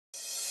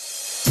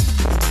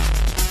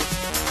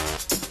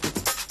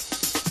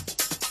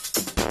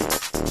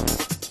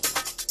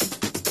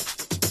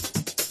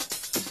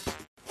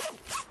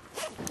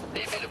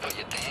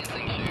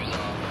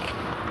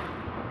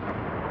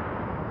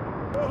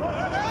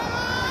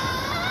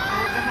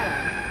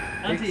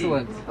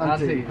Excellent.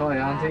 Auntie. Hi,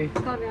 Auntie.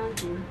 Call me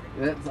Auntie.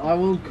 Yes, I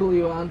will call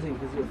you Auntie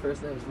because your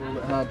first name is a little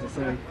bit hard to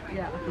say.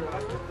 Yeah.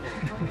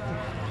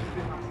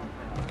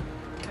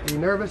 Are you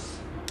nervous?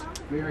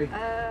 Very. Not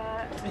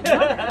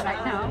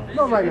right now.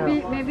 Not right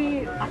now.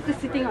 Maybe after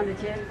sitting on the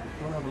chair.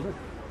 Wanna have a look?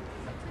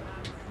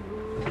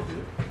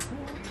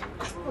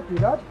 Not too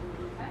bad.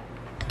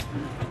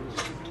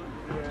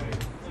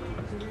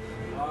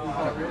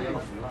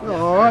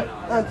 Alright,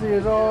 Auntie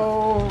is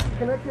all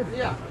connected.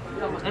 Yeah.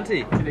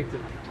 Auntie.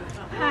 Connected.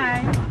 Hi.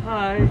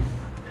 Hi.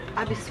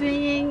 I'll be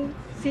swinging,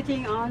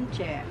 sitting on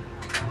chair.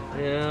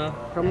 Yeah.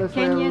 Come this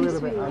way a Kenyan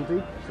little bit, swing.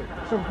 Auntie.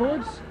 Some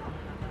chords.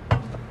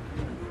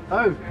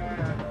 Oh.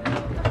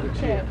 The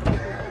chair.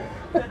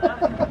 You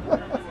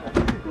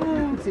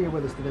can see you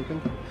with us today,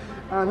 think.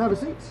 And have a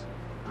seat.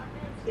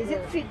 Is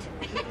it fit?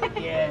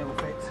 Yeah, we'll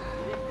fit.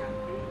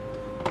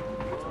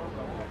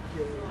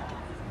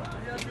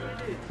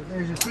 So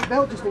there's your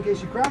seatbelt, just in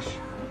case you crash.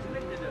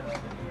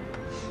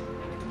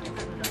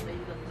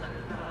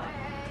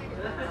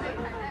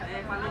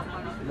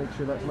 Make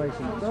sure that's nice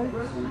and tight.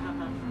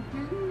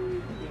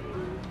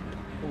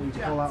 Oh, you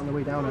just fall out on the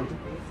way down, Auntie.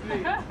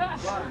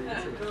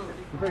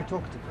 You're very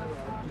talkative. Do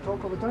you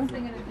talk all the time?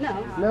 No.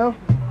 No?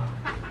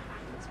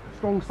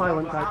 Strong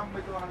silent type.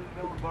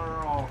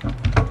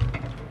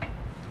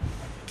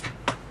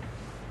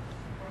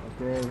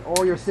 Okay,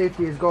 all your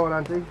safety is gone,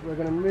 Auntie. We're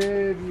going to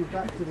move you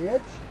back to the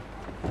edge.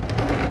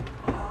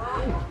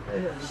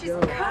 She's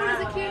cold as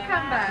a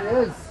cucumber. She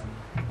is.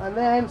 And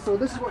then, so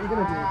this is what you're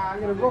going to do. You're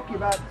going to rock you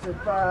back to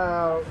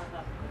about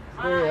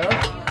there.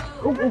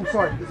 Oh,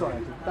 sorry, Auntie.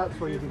 That's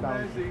where you do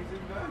balance.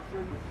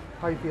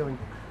 How are you feeling?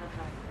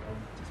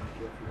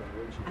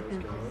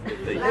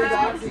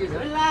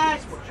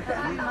 Relax.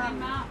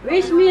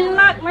 Wish me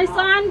luck, my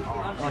son.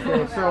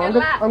 Okay, so I'm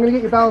going to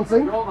get you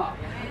balancing.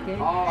 Okay.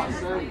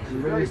 You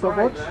ready to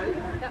stopwatch? We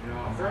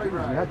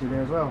had you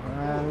there as well.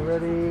 And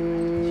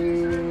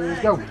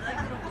ready, go.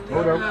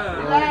 Hold on.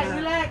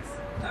 Relax.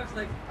 Are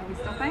we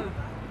stopping?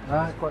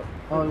 Quite.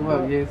 Oh,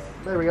 well, yes.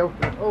 There we go.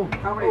 Oh,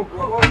 How many?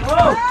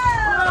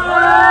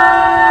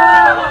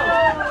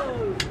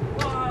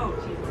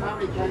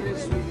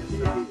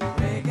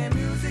 Making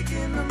music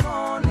in the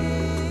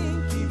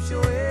morning keeps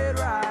your head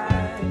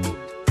right.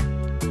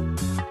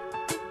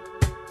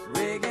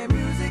 Reggae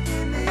music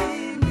in the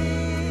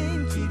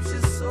evening keeps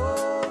your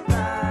soul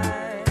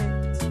right.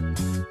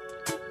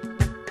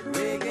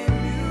 Reggae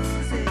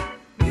music,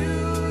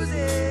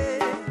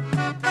 music.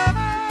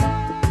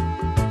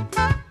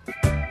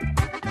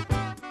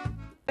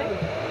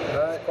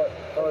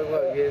 Oh,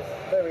 well, yes.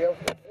 there we go.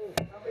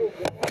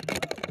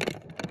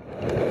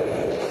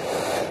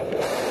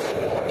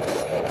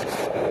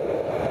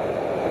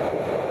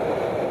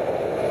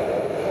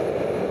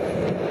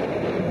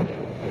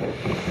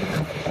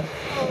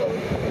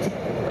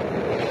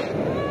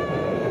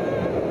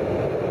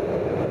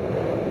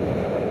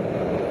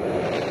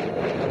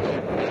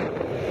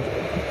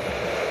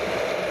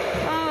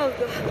 Oh,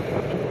 God.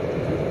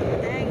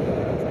 Dang.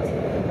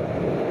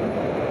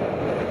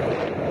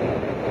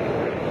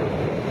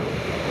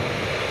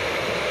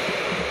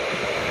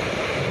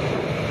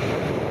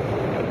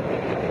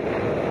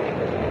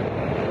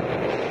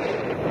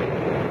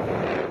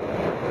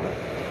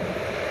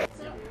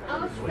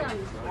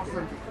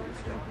 Awesome.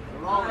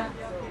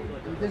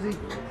 You busy?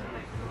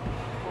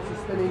 Also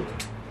spinning.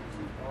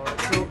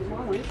 So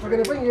we're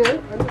going to bring you in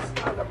and just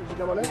stand up as you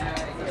come on in.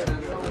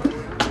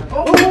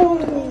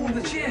 Oh,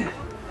 the chair.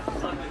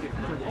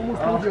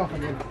 Almost pulled you off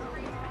again.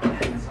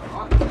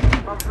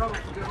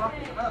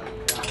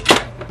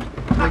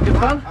 Good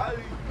fun?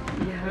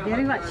 Yeah,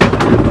 very much.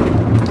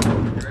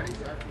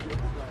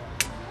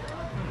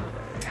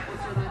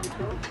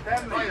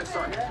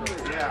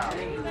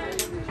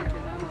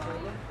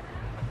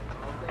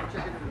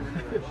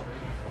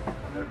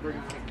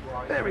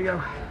 There we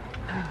go.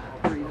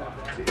 Let me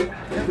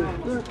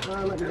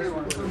just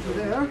put this onto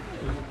there.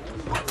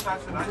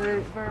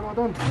 Very well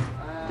done.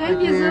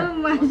 Thank you so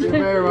much. You're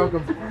very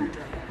welcome.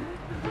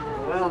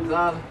 Well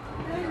done.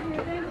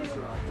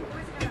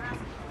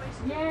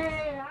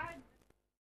 Yay!